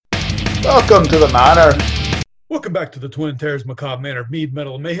Welcome to the Manor. Welcome back to the Twin Terrors Macabre Manor, Mead,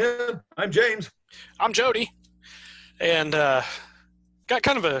 Metal, and Mayhem. I'm James. I'm Jody, and got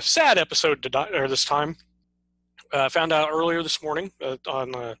kind of a sad episode this time. Found out earlier this morning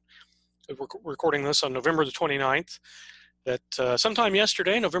on recording this on November the 29th that sometime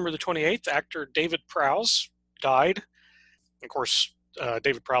yesterday, November the 28th, actor David Prowse died. Of course,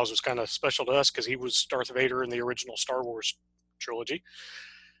 David Prowse was kind of special to us because he was Darth Vader in the original Star Wars trilogy.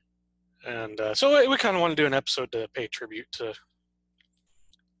 And so we kind of want to do an episode to pay tribute to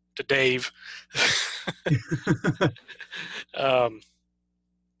Dave.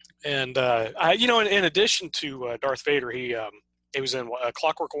 In addition to Darth Vader, he was in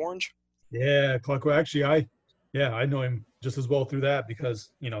Clockwork Orange. Yeah, Clockwork. Actually, I know him just as well through that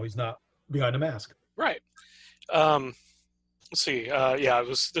because he's not behind a mask. Right. Let's see. It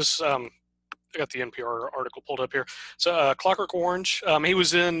was this. I got the NPR article pulled up here. So Clockwork Orange. He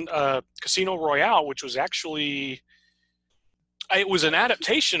was in Casino Royale, which was actually it was an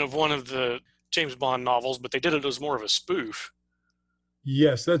adaptation of one of the James Bond novels, but they did it as more of a spoof.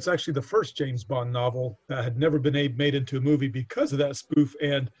 Yes, that's actually the first James Bond novel that had never been made into a movie because of that spoof.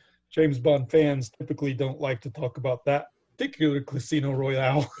 And James Bond fans typically don't like to talk about that particular Casino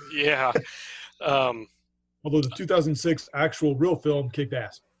Royale. Yeah. Although the 2006 actual real film kicked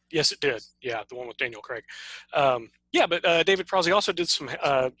ass. Yes, it did. Yeah, the one with Daniel Craig. But David Prowse also did some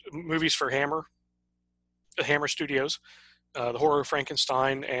movies for Hammer Studios, The Horror of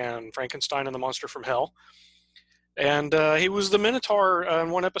Frankenstein and Frankenstein and the Monster from Hell. And he was the Minotaur in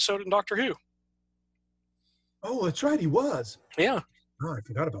one episode in Doctor Who. Oh, that's right, he was. Yeah. Oh, I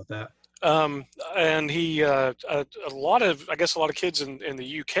forgot about that. And he, a lot of kids in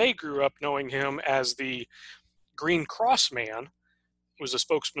the UK grew up knowing him as the Green Cross Man. He was a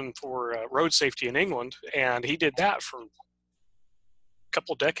spokesman for road safety in England, and he did that for a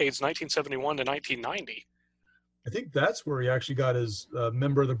couple decades, 1971 to 1990. I think that's where he actually got his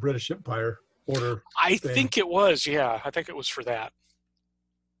member of the British Empire order. I think it was, yeah. I think it was for that.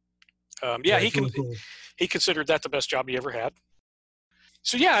 He considered that the best job he ever had.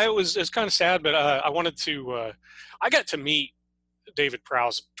 So yeah, it's kind of sad, but I wanted to. I got to meet David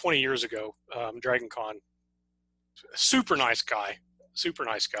Prowse 20 years ago, Dragon Con. Super nice guy.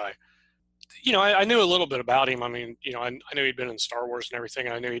 I knew a little bit about him. I mean, I knew he'd been in Star Wars and everything,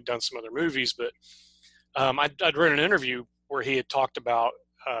 and I knew he'd done some other movies. But I'd read an interview where he had talked about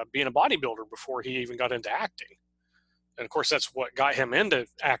being a bodybuilder before he even got into acting, and of course that's what got him into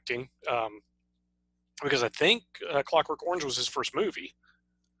acting. Because I think Clockwork Orange was his first movie.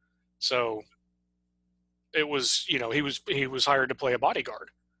 So it was, he was hired to play a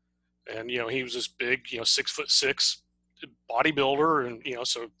bodyguard, and he was this big, 6'6" bodybuilder, and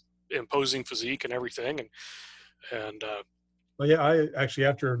so imposing physique and everything, and. Well, yeah, I actually,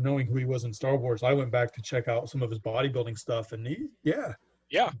 after knowing who he was in Star Wars, I went back to check out some of his bodybuilding stuff, and and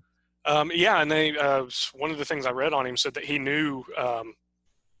they one of the things I read on him said that he knew.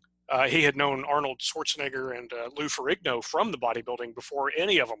 He had known Arnold Schwarzenegger and Lou Ferrigno from the bodybuilding before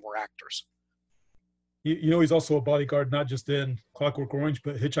any of them were actors. He's also a bodyguard, not just in Clockwork Orange,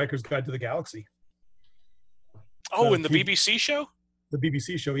 but Hitchhiker's Guide to the Galaxy. Oh, in the BBC show? The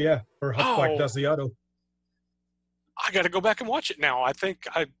BBC show, yeah. Or Huckleback Daziato. I got to go back and watch it now. I think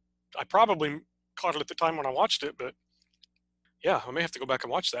I probably caught it at the time when I watched it, but yeah, I may have to go back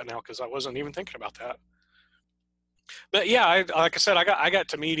and watch that now because I wasn't even thinking about that. But yeah, like I said, I got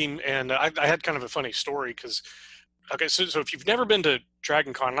to meet him, and I had kind of a funny story because, so if you've never been to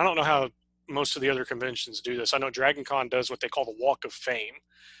Dragon Con, I don't know how most of the other conventions do this. I know Dragon Con does what they call the Walk of Fame,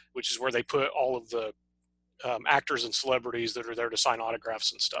 which is where they put all of the actors and celebrities that are there to sign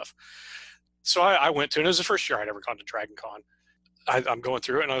autographs and stuff. So I went to, and it was the first year I'd ever gone to Dragon Con. I'm going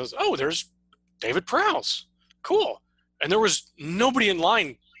through it, and I was, there's David Prowse. Cool. And there was nobody in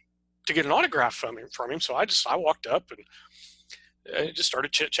line to get an autograph from him. So I walked up and I just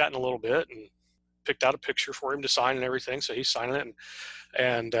started chit-chatting a little bit and picked out a picture for him to sign and everything. So he's signing it.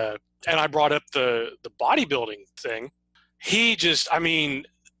 And I brought up the bodybuilding thing. He just, the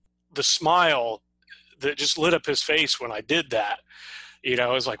smile that just lit up his face when I did that, I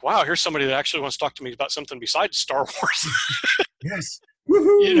was like, wow, here's somebody that actually wants to talk to me about something besides Star Wars. Yes.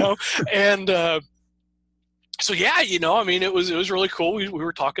 Woohoo! And, so yeah, it was really cool. We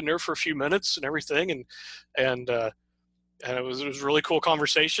were talking there for a few minutes and everything, and it was a really cool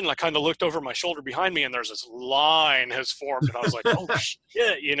conversation. I kind of looked over my shoulder behind me, and there's this line has formed, and I was like, oh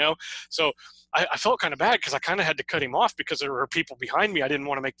shit, So I felt kind of bad because I kind of had to cut him off because there were people behind me. I didn't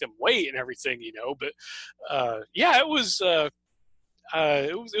want to make them wait and everything, But it was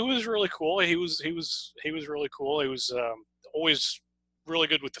really cool. He was really cool. He was always really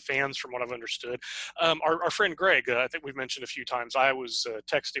good with the fans, from what I've understood. Our friend Greg, I think we've mentioned a few times. I was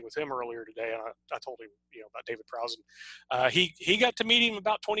texting with him earlier today, and I told him, about David Prowse. He got to meet him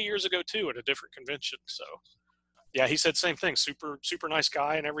about 20 years ago too at a different convention. So yeah, he said same thing. Super super nice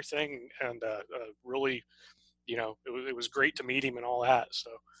guy and everything, and really, it was great to meet him and all that.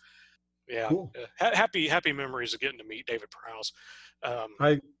 So yeah, Cool. happy memories of getting to meet David Prowse.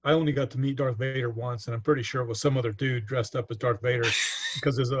 I only got to meet Darth Vader once, and I'm pretty sure it was some other dude dressed up as Darth Vader,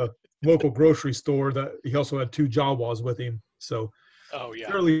 because there's a local grocery store that he also had 2 Jawas with him. So Oh yeah,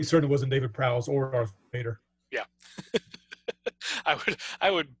 fairly certain it wasn't David Prowse or Darth Vader. yeah.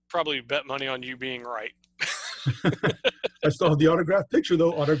 I would probably bet money on you being right. I still have the autographed picture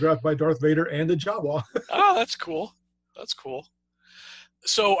though, autographed by Darth Vader and a Jawa. Oh, that's cool. That's cool.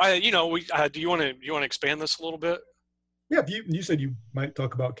 So do you want to expand this a little bit? Yeah, you said you might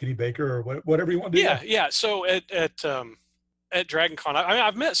talk about Kenny Baker or whatever you want to do. Yeah. So at Dragon Con,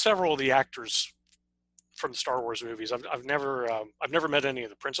 I've met several of the actors from the Star Wars movies. I've never met any of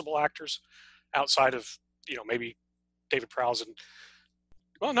the principal actors outside of maybe David Prowse and.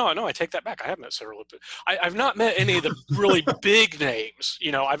 Well, no, I take that back. I have met several of them. I've not met any of the really big names.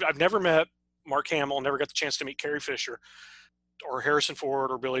 I've never met Mark Hamill. Never got the chance to meet Carrie Fisher, or Harrison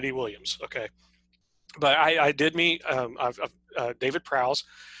Ford, or Billy D. Williams. Okay, but I did meet David Prowse.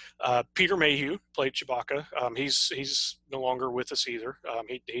 Peter Mayhew played Chewbacca. He's no longer with us either.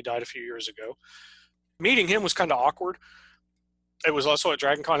 He died a few years ago. Meeting him was kind of awkward. It was also at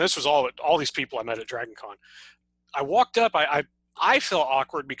Dragon Con. This was all these people I met at Dragon Con. I walked up. I felt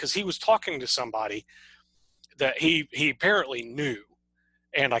awkward because he was talking to somebody that he apparently knew,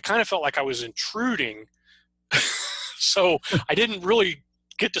 and I kind of felt like I was intruding. So I didn't really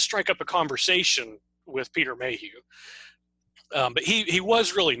get to strike up a conversation with Peter Mayhew. But he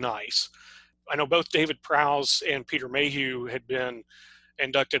was really nice. I know both David Prowse and Peter Mayhew had been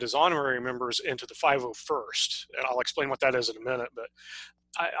inducted as honorary members into the 501st, and I'll explain what that is in a minute. But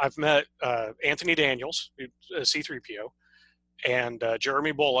I've met Anthony Daniels, C-3PO, and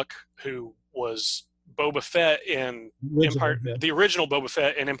Jeremy Bulloch, who was Boba Fett in the original Boba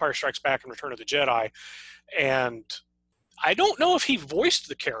Fett in Empire Strikes Back and Return of the Jedi. And I don't know if he voiced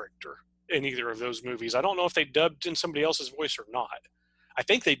the character in either of those movies. I don't know if they dubbed in somebody else's voice or not. I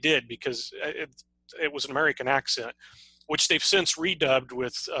think they did, because it was an American accent, which they've since redubbed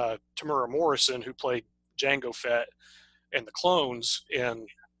with Tamura Morrison, who played Jango Fett and the clones in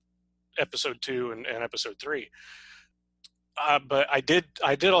Episode 2 and Episode 3. But I did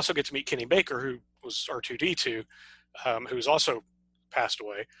also get to meet Kenny Baker, who was R2-D2, who's also passed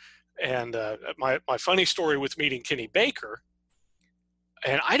away. And my funny story with meeting Kenny Baker,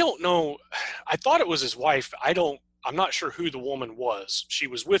 and I don't know, I thought it was his wife. I'm not sure who the woman was. She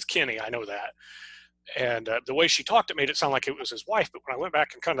was with Kenny, I know that. And the way she talked, it made it sound like it was his wife. But when I went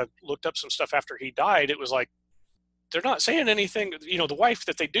back and kind of looked up some stuff after he died, it was like, they're not saying anything. The wife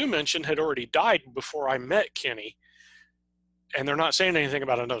that they do mention had already died before I met Kenny. And they're not saying anything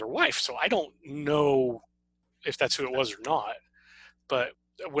about another wife. So I don't know if that's who it was or not. But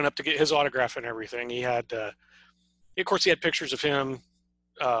I went up to get his autograph and everything. He had, of course, he had pictures of him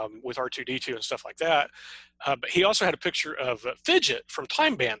with R2-D2 and stuff like that. But he also had a picture of Fidget from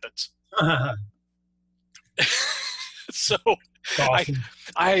Time Bandits. So awesome.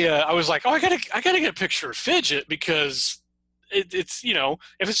 I was like, I gotta get a picture of Fidget, because it's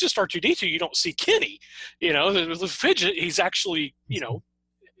if it's just R2-D2, you don't see Kenny. The Fidget, he's actually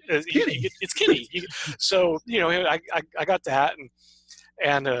it's Kenny. So I got that,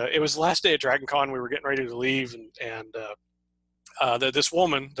 and it was the last day at Dragon Con. We were getting ready to leave, and this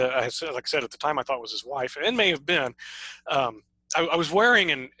woman that like I said at the time I thought was his wife, and may have been. I was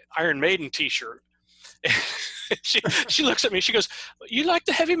wearing an Iron Maiden T-shirt. She looks at me. She goes, "You like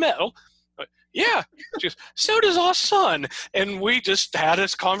the heavy metal?" Yeah. She goes, "So does our son." And we just had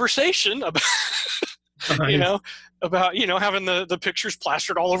this conversation about, about having the pictures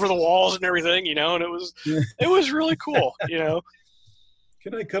plastered all over the walls and everything, and it was really cool,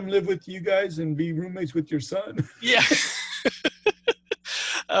 Can I come live with you guys and be roommates with your son? Yeah.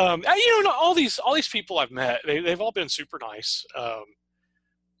 All these people I've met, they've all been super nice.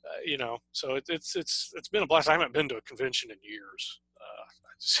 So it's been a blast. I haven't been to a convention in years.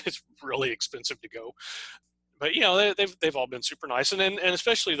 It's really expensive to go, but they've all been super nice, and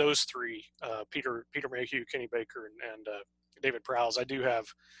especially those three, Peter Mayhew, Kenny Baker, and David Prowse. I do have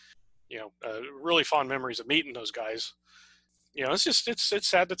really fond memories of meeting those guys. It's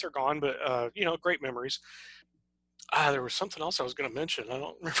sad that they're gone, but great memories. There was something else I was going to mention. I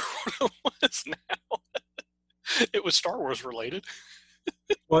don't remember what it was now. It was Star Wars related.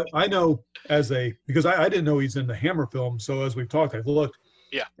 Well, I know because I didn't know he's in the Hammer film. So as we've talked, I've looked,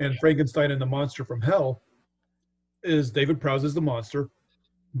 Yeah. and Frankenstein and the Monster from Hell is David Prowse as the monster,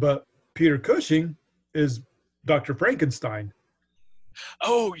 but Peter Cushing is Dr. Frankenstein.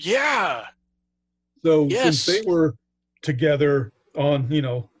 Oh yeah. So since they Yes. were together on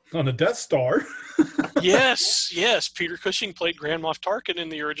a Death Star, Yes. Yes. Peter Cushing played Grand Moff Tarkin in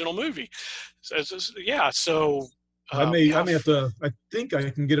the original movie. Yeah. So I yeah. may have to. I think I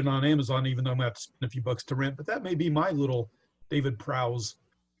can get it on Amazon, even though I'm gonna have to spend a few bucks to rent. But that may be my little David Prowse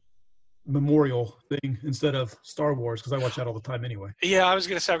memorial thing instead of Star Wars, because I watch that all the time anyway. Yeah, I was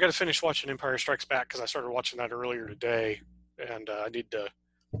gonna say I've got to finish watching Empire Strikes Back because I started watching that earlier today, and I need to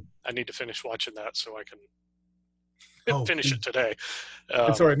finish watching that so I can Oh, finish it today.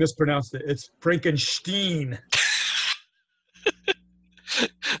 I'm sorry, I mispronounced it. It's Frankenstein.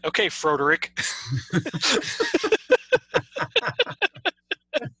 Okay, Froderick.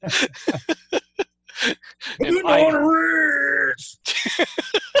 And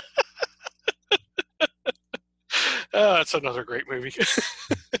that's another great movie.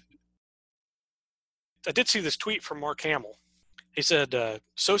 I did see this tweet from Mark Hamill. He said,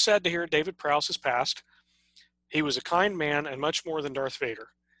 "So sad to hear David Prowse has passed. He was a kind man and much more than Darth Vader.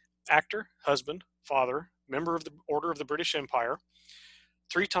 Actor, husband, father, member of the Order of the British Empire,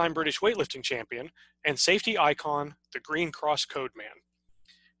 three-time British weightlifting champion, and safety icon, the Green Cross Code Man.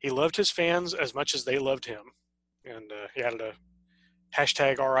 He loved his fans as much as they loved him." And he added a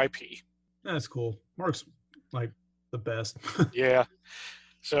hashtag RIP. That's cool. Mark's like the best. Yeah.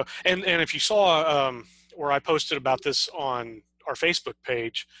 So, and if you saw where I posted about this on our Facebook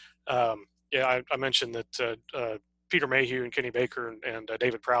page, yeah, I mentioned that Peter Mayhew and Kenny Baker and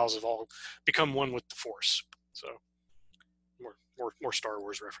David Prowse have all become one with the Force. So, more Star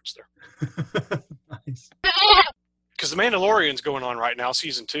Wars reference there. Nice. Because The Mandalorian's going on right now,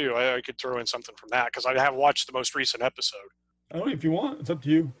 season 2. I could throw in something from that because I have watched the most recent episode. Oh, if you want, it's up to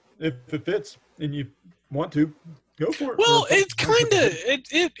you. If it fits and you want to, go for it. Well, it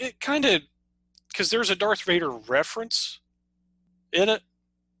kind of, because there's a Darth Vader reference in it,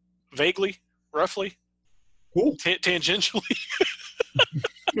 vaguely, roughly, cool. Tangentially.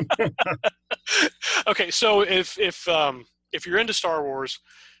 Okay, so if you're into Star Wars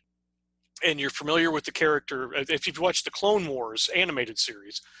and you're familiar with the character, if you've watched the Clone Wars animated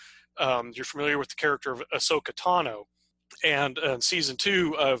series, you're familiar with the character of Ahsoka Tano. And season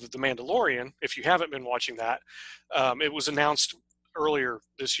 2 of The Mandalorian, if you haven't been watching that, it was announced earlier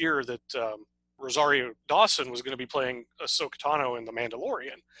this year that Rosario Dawson was going to be playing Ahsoka Tano in The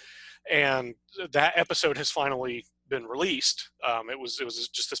Mandalorian. And that episode has finally been released. It was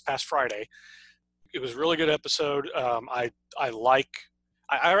just this past Friday. It was a really good episode. I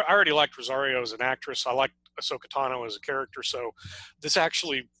already liked Rosario as an actress. I liked Ahsoka Tano as a character. So this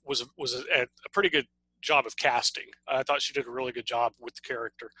actually was a pretty good job of casting. I thought she did a really good job with the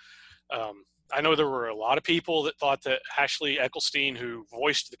character. I know there were a lot of people that thought that Ashley Eccleston, who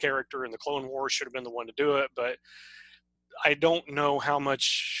voiced the character in the Clone Wars, should have been the one to do it, but I don't know how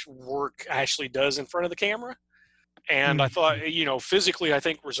much work Ashley does in front of the camera. And I thought, physically, I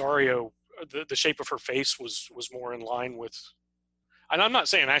think Rosario, the shape of her face was more in line with, and I'm not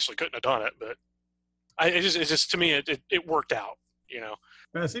saying Ashley couldn't have done it, but it just to me, it worked out,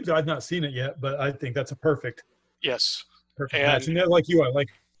 It seems I've not seen it yet, but I think that's a perfect match. And like you, I like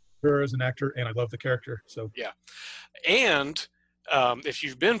her as an actor, and I love the character. So yeah. And if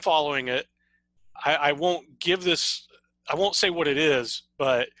you've been following it, I won't say what it is,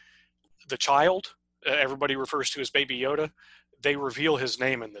 but the child everybody refers to as Baby Yoda, they reveal his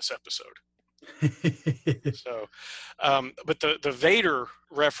name in this episode. So, but the Vader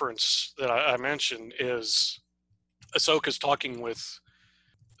reference that I mentioned is Ahsoka's talking with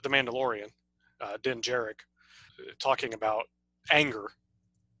the Mandalorian, Din Djarin, talking about anger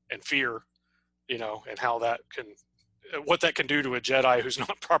and fear, and how what that can do to a Jedi who's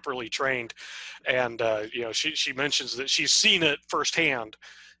not properly trained. And, she mentions that she's seen it firsthand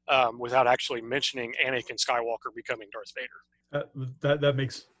without actually mentioning Anakin Skywalker becoming Darth Vader. That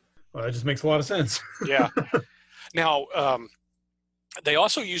just makes a lot of sense. Yeah. Now, they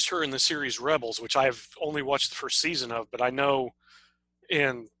also used her in the series Rebels, which I've only watched the first season of, but I know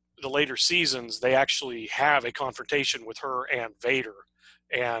in the later seasons, they actually have a confrontation with her and Vader,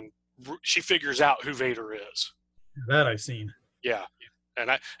 and she figures out who Vader is. That I've seen. Yeah. And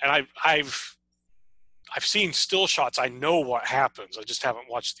I've seen still shots. I know what happens. I just haven't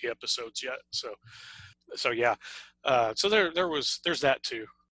watched the episodes yet. So yeah. So there's that too.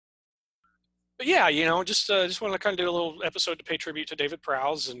 But yeah, just wanted to kind of do a little episode to pay tribute to David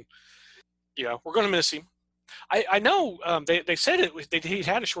Prowse, and we're going to miss him I know they said he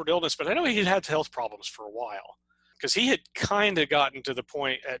had a short illness, but I know he had health problems for a while because he had kind of gotten to the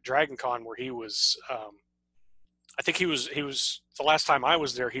point at Dragon Con where he was. I think he was the last time I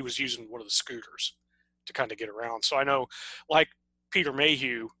was there. He was using one of the scooters to kind of get around. So I know, like Peter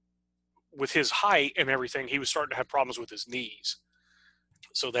Mayhew, with his height and everything, he was starting to have problems with his knees.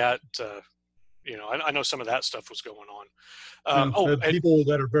 So that I know some of that stuff was going on. People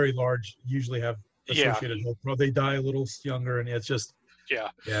that are very large usually have Yeah. associated health problems. They die a little younger, and it's just Yeah.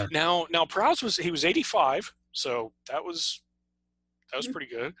 yeah. Now Prowse was 85, so that was pretty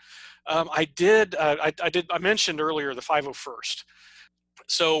good. I mentioned earlier the 501st.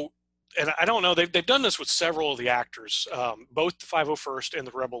 So, and I don't know, they've done this with several of the actors, both the 501st and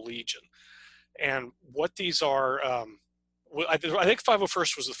the Rebel Legion. And what these are, I think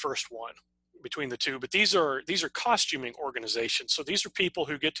 501st was the first one between the two, but these are costuming organizations. So these are people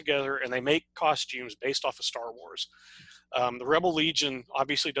who get together and they make costumes based off of Star Wars. The Rebel Legion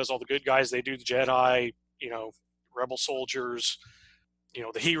obviously does all the good guys. They do the Jedi, Rebel soldiers,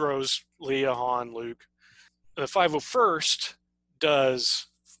 the heroes, Leia, Han, Luke. The 501st does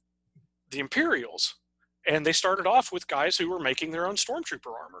the Imperials, and they started off with guys who were making their own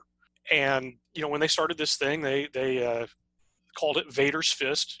stormtrooper armor. And when they started this thing, they called it Vader's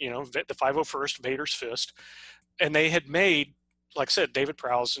Fist. The 501st Vader's Fist, and they had made, like I said, David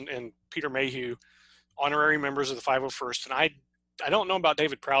Prowse and Peter Mayhew honorary members of the 501st. And I don't know about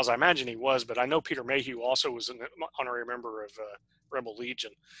David Prowse. I imagine he was, but I know Peter Mayhew also was an honorary member of Rebel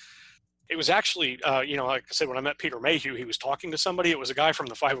Legion. It was actually, like I said, when I met Peter Mayhew, he was talking to somebody. It was a guy from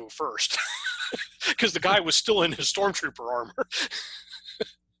the 501st because the guy was still in his stormtrooper armor.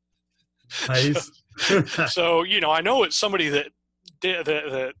 Nice. So I know it's somebody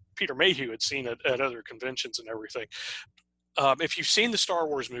that Peter Mayhew had seen at other conventions and everything. If you've seen the Star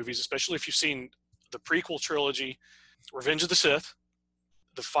Wars movies, especially if you've seen the prequel trilogy, Revenge of the Sith,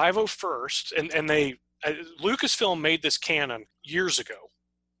 the 501st, and Lucasfilm made this canon years ago.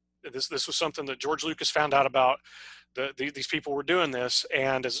 This was something that George Lucas found out about. These people were doing this,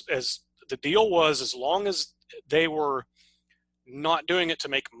 and as the deal was, as long as they were not doing it to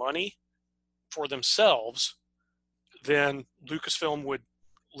make money for themselves, then Lucasfilm would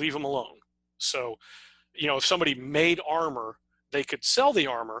leave them alone. So, if somebody made armor, they could sell the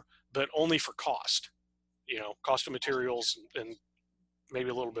armor, but only for cost. Cost of materials and maybe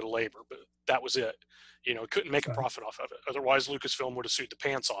a little bit of labor, but that was it. Couldn't make a profit off of it. Otherwise, Lucasfilm would have sued the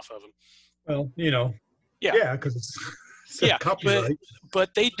pants off of them. Well, yeah, because it's copyright.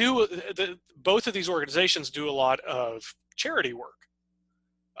 But they do. Both of these organizations do a lot of charity work.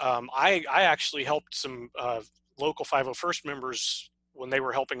 I actually helped some local 501st members when they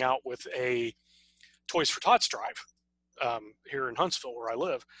were helping out with a Toys for Tots drive here in Huntsville, where I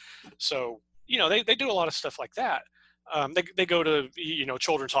live. So they do a lot of stuff like that. They go to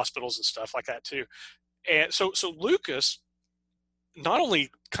children's hospitals and stuff like that too. And so Lucas not only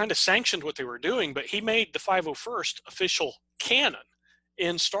kind of sanctioned what they were doing, but he made the 501st official canon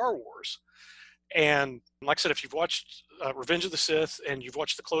in Star Wars. And like I said, if you've watched Revenge of the Sith and you've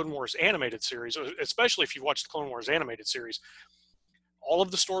watched the Clone Wars animated series, especially if you've watched the Clone Wars animated series, all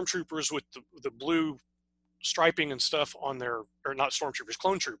of the stormtroopers with the blue striping and stuff on their, or not stormtroopers,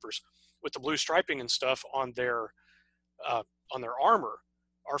 clone troopers with the blue striping and stuff on their armor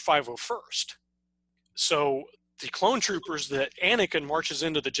are 501st. So the clone troopers that Anakin marches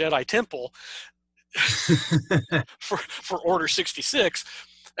into the Jedi Temple for Order 66,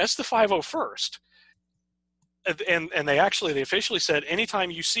 that's the 501st. And they officially said anytime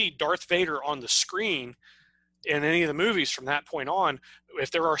you see Darth Vader on the screen in any of the movies from that point on,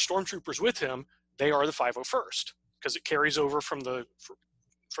 if there are stormtroopers with him, they are the 501st, because it carries over from the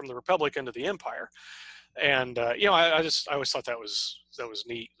Republic into the Empire. And I always thought that was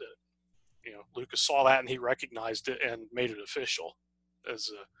neat that Lucas saw that and he recognized it and made it official as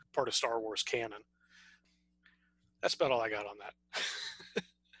a part of Star Wars canon. That's about all I got on that.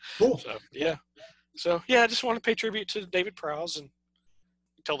 Cool. So I just want to pay tribute to David Prowse and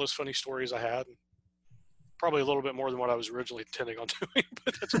tell those funny stories I had. Probably a little bit more than what I was originally intending on doing,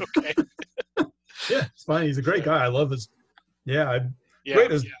 but that's okay. Yeah, it's fine. He's a great guy. I love his.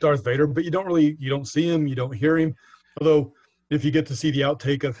 Great as Darth Vader, but you don't see him, you don't hear him. Although, if you get to see the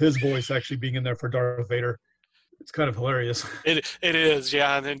outtake of his voice actually being in there for Darth Vader, it's kind of hilarious. It is,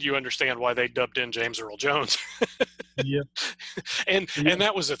 yeah, and then you understand why they dubbed in James Earl Jones. Yeah, and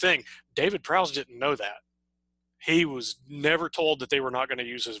that was the thing. David Prowse didn't know that. He was never told that they were not going to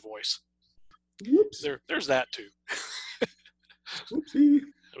use his voice. Whoops. There's that too. Whoopsie.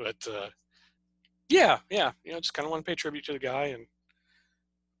 But just kind of want to pay tribute to the guy and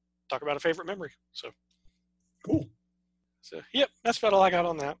talk about a favorite memory. So So, yep, that's about all I got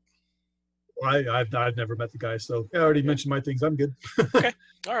on that. I've never met the guy, so I already mentioned my things. I'm good. Okay.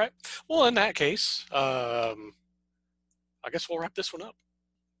 All right. Well, in that case, I guess we'll wrap this one up.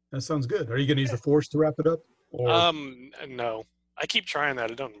 That sounds good. Are you going to use the Force to wrap it up? Or No. I keep trying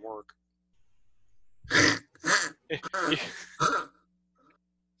that. It doesn't work. Did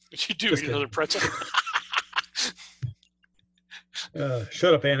you do Just another kidding. pretzel?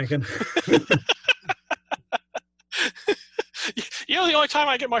 Shut up, Anakin. The only time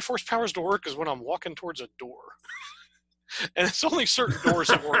I get my force powers to work is when I'm walking towards a door. And it's only certain doors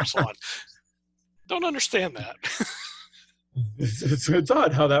it works on. Don't understand that. It's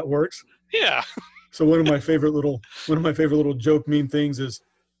odd how that works. Yeah. So one of my favorite little joke meme things is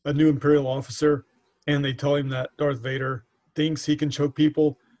a new Imperial officer, and they tell him that Darth Vader thinks he can choke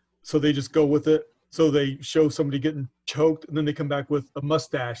people, so they just go with it. So they show somebody getting choked, and then they come back with a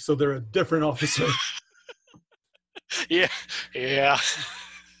mustache, so they're a different officer. Yeah.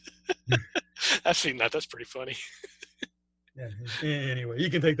 I've seen that. That's pretty funny. Yeah. Anyway, you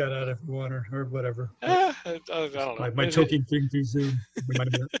can take that out if you want, or whatever. I don't know. My choking thing too soon.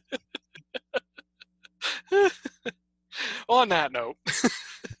 Well, on that note.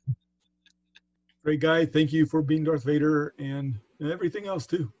 Great guy. Thank you for being Darth Vader and everything else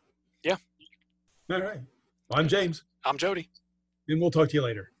too. Yeah. All right. I'm James. I'm Jody. And we'll talk to you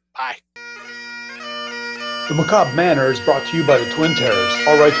later. Bye. The Macabre Manor is brought to you by the Twin Terrors.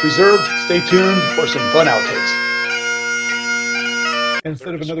 All rights reserved. Stay tuned for some fun outtakes. And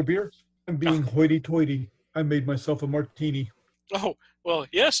instead of another beer, I'm being hoity-toity. I made myself a martini. Oh, well,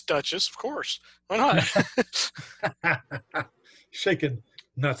 yes, Duchess, of course. Why not? Shaken,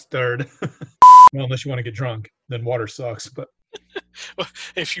 not stirred. Well, unless you want to get drunk, then water sucks. But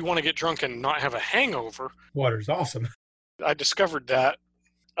if you want to get drunk and not have a hangover, water's awesome. I discovered that.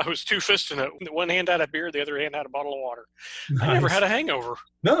 I was two-fisting it. One hand had a beer, the other hand had a bottle of water. Nice. I never had a hangover.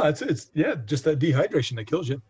 No, it's just that dehydration that kills you.